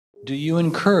Do you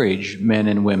encourage men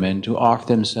and women to offer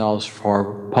themselves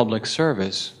for public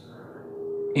service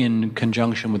in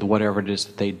conjunction with whatever it is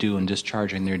that they do in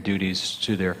discharging their duties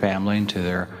to their family and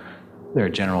to their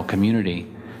general community?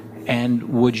 And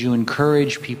would you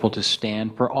encourage people to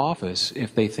stand for office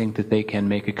if they think that they can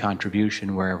make a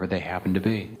contribution wherever they happen to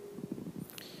be?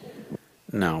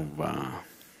 Now,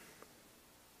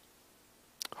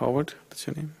 Howard, that's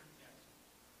your name?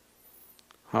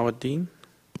 Howard Dean?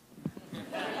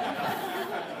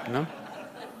 No?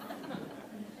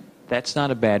 That's not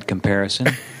a bad comparison.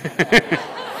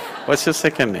 What's your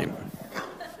second name?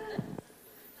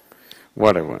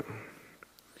 Whatever.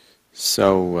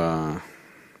 So,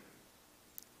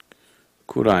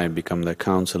 could I become the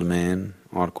councilman,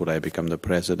 or could I become the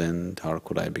president, or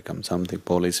could I become something,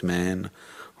 policeman,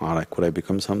 or could I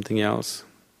become something else?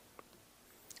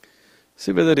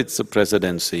 See, whether it's the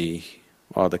presidency,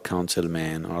 or the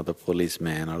councilman, or the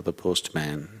policeman, or the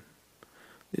postman,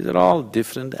 these are all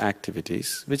different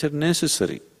activities which are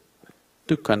necessary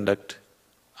to conduct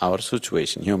our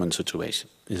situation, human situation,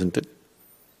 isn't it?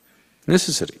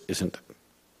 Necessary, isn't it?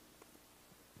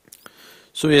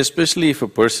 So especially if a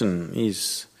person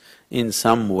is in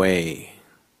some way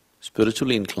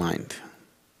spiritually inclined,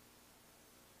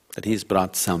 that he's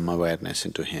brought some awareness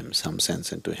into him, some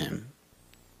sense into him,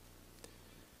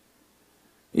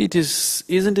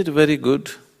 isn't it very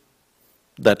good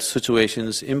that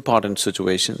situations, important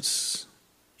situations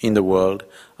in the world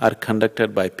are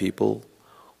conducted by people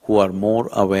who are more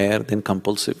aware than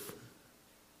compulsive?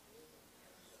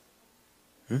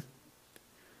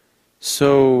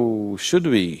 So, should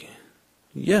we?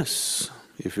 Yes,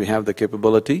 if we have the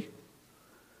capability,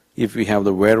 if we have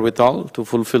the wherewithal to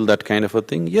fulfill that kind of a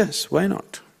thing, yes, why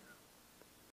not?